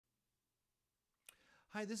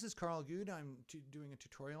Hi, this is Karl Gude. I'm doing a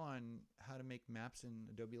tutorial on how to make maps in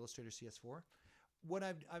Adobe Illustrator CS4. What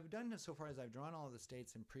I've done so far is I've drawn all of the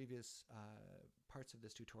states in previous parts of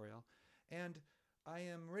this tutorial, and I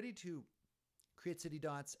am ready to create city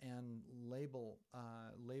dots and label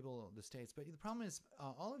the states. But the problem is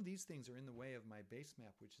all of these things are in the way of my base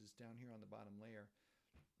map, which is down here on the bottom layer.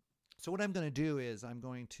 So what I'm going to do is I'm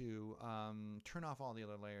going to turn off all the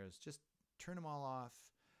other layers. Just turn them all off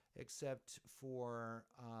except for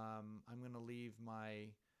I'm going to leave my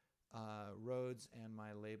roads and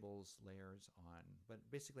my labels layers on. But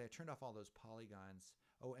basically I turned off all those polygons.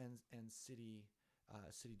 Oh, and city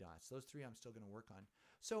dots. Those three I'm still going to work on.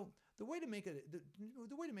 So the way to make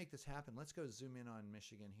the way to make this happen, let's go zoom in on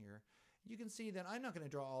Michigan here. You can see that I'm not going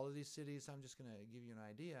to draw all of these cities. I'm just going to give you an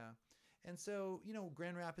idea. And so, you know,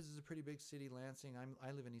 Grand Rapids is a pretty big city. Lansing,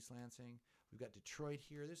 I live in East Lansing. We've got Detroit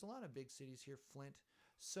here. There's a lot of big cities here. Flint.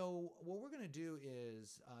 So what we're going to do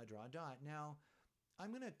is draw a dot. Now,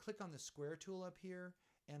 I'm going to click on the square tool up here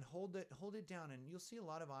and hold it down, and you'll see a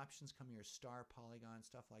lot of options come here: star, polygon,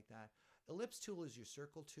 stuff like that. Ellipse tool is your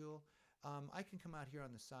circle tool. I can come out here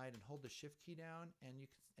on the side and hold the shift key down, and you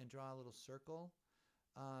can draw a little circle.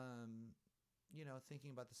 You know,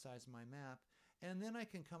 thinking about the size of my map. And then I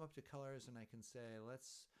can come up to colors and I can say,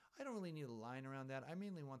 I don't really need a line around that. I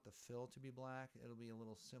mainly want the fill to be black. It'll be a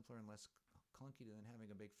little simpler and less clunky than having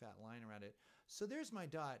a big fat line around it. So there's my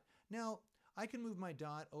dot. Now, I can move my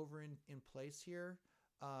dot over in place here.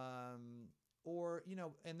 Or, you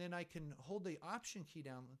know, and then I can hold the option key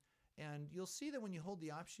down. And you'll see that when you hold the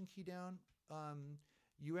option key down,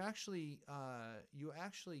 you actually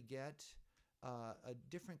get a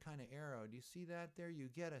different kind of arrow. Do you see that there? You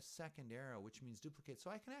get a second arrow, which means duplicate.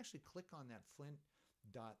 So I can actually click on that flint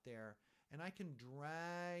dot there, and I can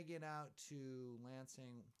drag it out to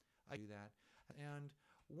Lansing. I do that. And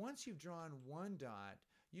once you've drawn one dot,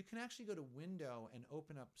 you can actually go to Window and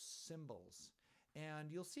open up Symbols.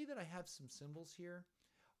 And you'll see that I have some symbols here.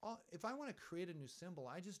 If I want to create a new symbol,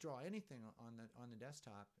 I just draw anything on the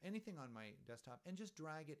desktop, anything on my desktop, and just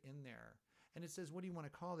drag it in there. And it says, what do you want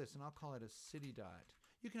to call this? And I'll call it a city dot.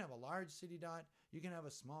 You can have a large city dot. You can have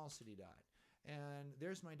a small city dot. And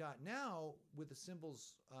there's my dot. Now, with the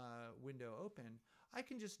symbols window open, I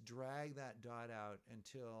can just drag that dot out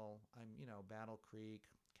until I'm, you know, Battle Creek,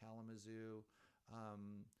 Kalamazoo,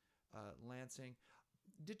 Lansing.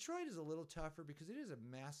 Detroit is a little tougher because it is a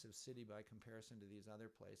massive city by comparison to these other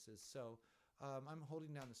places. So I'm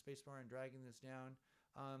holding down the spacebar and dragging this down.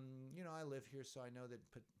 You know, I live here, so I know that,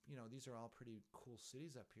 you know, these are all pretty cool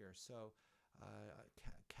cities up here. So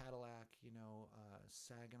Cadillac, you know,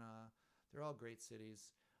 Saginaw, they're all great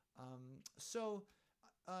cities.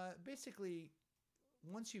 Basically,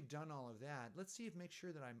 once you've done all of that, let's make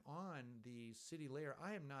sure that I'm on the city layer.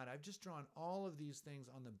 I am not. I've just drawn all of these things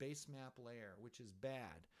on the base map layer, which is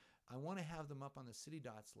bad. I want to have them up on the city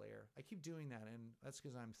dots layer. I keep doing that, and that's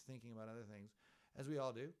because I'm thinking about other things, as we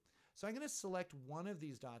all do. So I'm going to select one of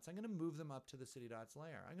these dots. I'm going to move them up to the city dots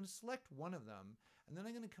layer. I'm going to select one of them, and then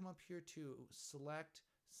I'm going to come up here to select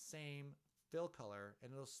same fill color,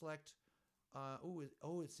 and it'll select,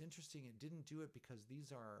 oh, it's interesting. It didn't do it because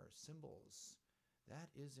these are symbols. That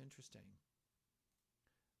is interesting.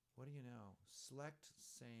 What do you know? Select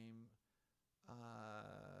same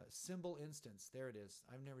symbol instance. There it is.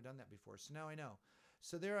 I've never done that before, so now I know.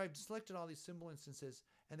 So there I've selected all these symbol instances,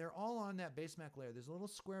 and they're all on that base map layer. There's a little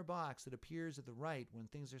square box that appears at the right when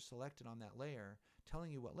things are selected on that layer,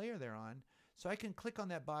 telling you what layer they're on. So I can click on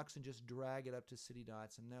that box and just drag it up to city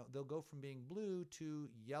dots, and they'll go from being blue to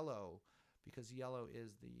yellow, because yellow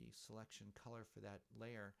is the selection color for that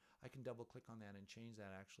layer. I can double click on that and change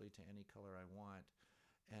that actually to any color I want.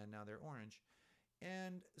 And now they're orange.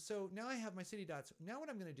 And so now I have my city dots. Now what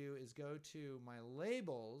I'm going to do is go to my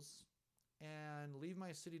labels and leave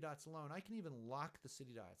my city dots alone. I can even lock the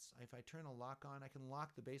city dots. If I turn a lock on, I can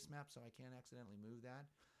lock the base map so I can't accidentally move that.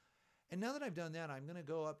 And now that I've done that, I'm going to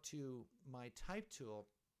go up to my type tool,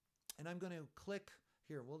 and I'm going to click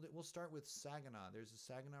here. We'll start with Saginaw. There's a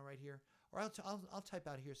Saginaw right here. Or I'll type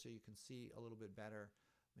out here so you can see a little bit better.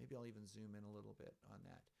 Maybe I'll even zoom in a little bit on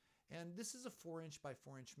that. And this is a 4-inch by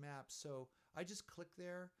 4-inch map. So I just click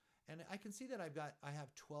there, and I can see that I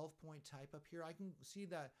have 12-point type up here. I can see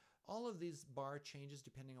that all of these bar changes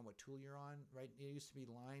depending on what tool you're on, right? It used to be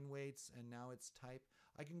line weights, and now it's type.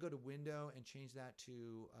 I can go to Window and change that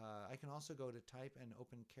to, I can also go to Type and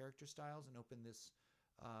open Character Styles and open this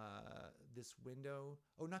this window.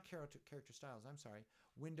 Oh, not character styles. I'm sorry.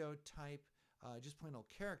 Window, type, just plain old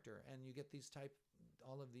character, and you get these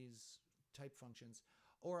all of these type functions.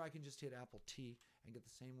 Or I can just hit Apple T, and get the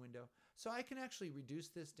same window. So I can actually reduce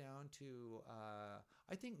this down to,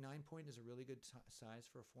 I think 9-point is a really good size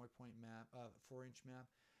for a 4-point map, 4-inch map.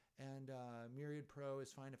 And Myriad Pro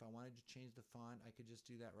is fine. If I wanted to change the font, I could just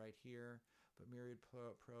do that right here. But Myriad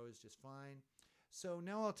Pro is just fine. So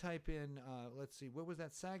now I'll type in, let's see, what was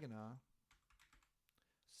that? Saginaw.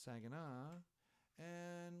 Saginaw.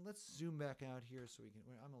 And let's zoom back out here so we can,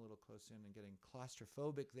 I'm a little close in and getting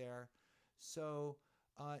claustrophobic there. So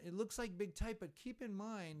it looks like big type, but keep in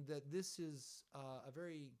mind that this is a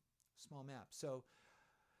very small map. So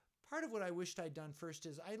part of what I wished I'd done first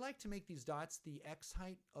is I like to make these dots the X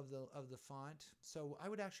height of the font. So I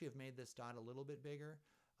would actually have made this dot a little bit bigger,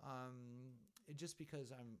 just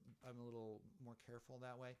because I'm a little more careful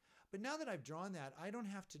that way. But now that I've drawn that, I don't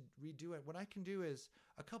have to redo it. What I can do is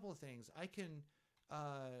a couple of things. I can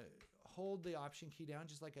hold the Option key down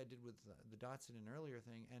just like I did with the dots in an earlier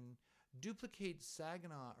thing, and duplicate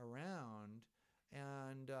Saginaw around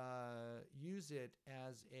and use it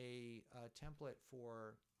as a template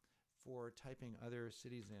for typing other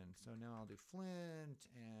cities in. So now I'll do Flint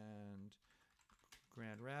and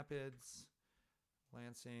Grand Rapids,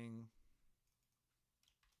 Lansing,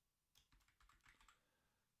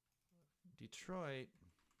 Detroit,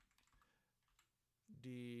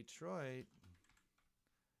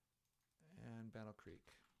 and Battle Creek.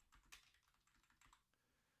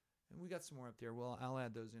 And we got some more up there. Well, I'll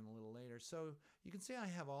add those in a little later. So you can see I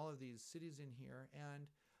have all of these cities in here, and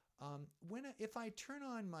if I turn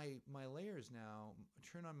on my layers now,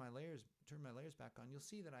 turn my layers back on, you'll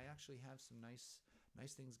see that I actually have some nice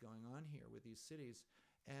things going on here with these cities,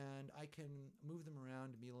 and I can move them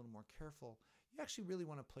around and be a little more careful. You actually really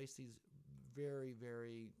want to place these very,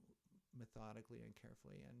 very methodically and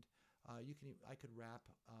carefully, and I could wrap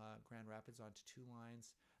Grand Rapids onto 2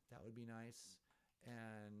 lines. That would be nice.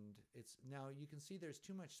 And it's now you can see there's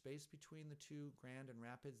too much space between the 2, Grand and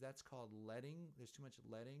Rapids. That's called leading. There's too much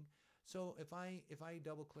leading. So if I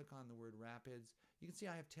double click on the word Rapids, you can see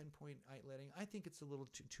I have 10-point leading. I think it's a little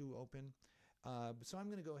too open. So I'm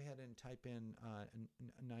going to go ahead and type in a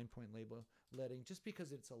 9-point label leading, just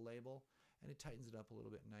because it's a label and it tightens it up a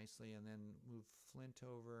little bit nicely. And then move Flint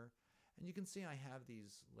over. And you can see I have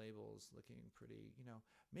these labels looking pretty,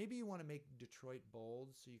 maybe you want to make Detroit bold,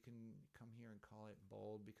 so you can come here and call it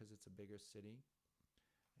bold because it's a bigger city.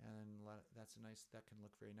 And that can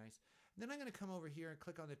look very nice. And then I'm going to come over here and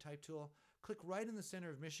click on the type tool, click right in the center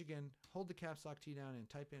of Michigan, hold the caps lock key down and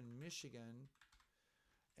type in Michigan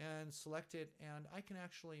and select it. And I can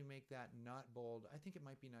actually make that not bold. I think it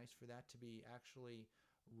might be nice for that to be actually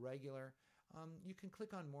regular. You can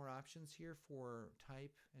click on more options here for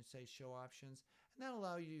type and say show options, and that'll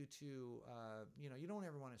allow you to, you don't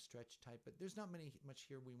ever want to stretch type, but there's not much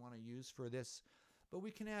here we want to use for this, but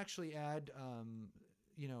we can actually add,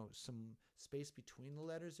 some space between the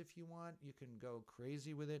letters if you want. You can go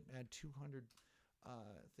crazy with it, add 200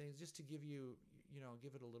 things just to give you,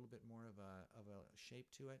 give it a little bit more of a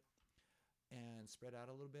shape to it and spread out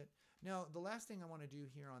a little bit. Now, the last thing I want to do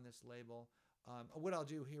here on this label, what I'll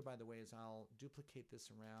do here, by the way, is I'll duplicate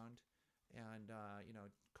this around and,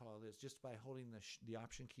 call this just by holding the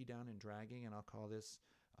Option key down and dragging, and I'll call this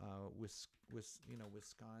Wisconsin,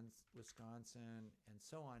 and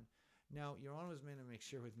so on. Now, you're always meant to make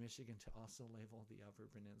sure with Michigan to also label the Upper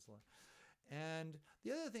Peninsula. And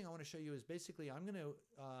the other thing I want to show you is basically I'm going to,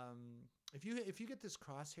 if you get this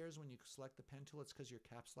crosshairs when you select the pen tool, it's because your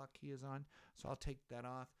caps lock key is on. So I'll take that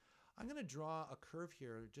off. I'm going to draw a curve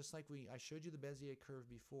here, just like I showed you the Bezier curve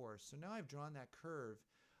before. So now I've drawn that curve.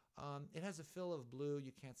 It has a fill of blue.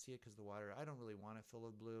 You can't see it because of the water. I don't really want a fill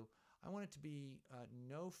of blue. I want it to be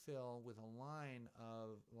no fill with a line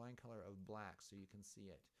color of black so you can see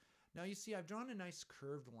it. Now you see I've drawn a nice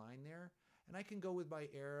curved line there, and I can go with my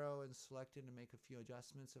arrow and select it and make a few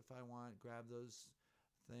adjustments if I want. Grab those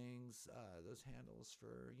things, those handles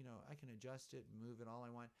for, I can adjust it and move it all I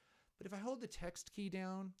want. But if I hold the text key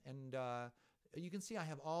down, and you can see I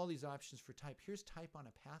have all these options for type. Here's type on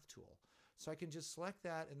a path tool. So I can just select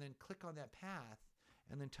that and then click on that path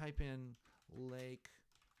and then type in Lake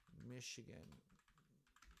Michigan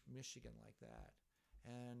like that.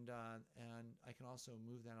 And I can also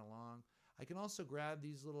move that along. I can also grab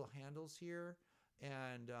these little handles here,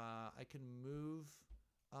 and I can move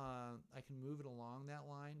it along that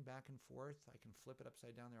line back and forth. I can flip it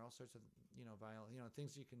upside down. There are all sorts of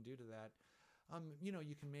things you can do to that.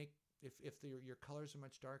 You can make, if your colors are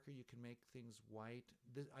much darker, you can make things white.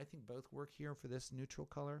 I think both work here for this neutral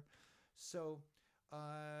color. So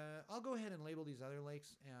I'll go ahead and label these other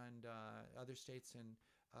lakes and other states and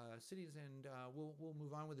cities, and we'll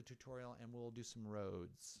move on with the tutorial, and we'll do some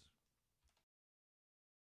roads.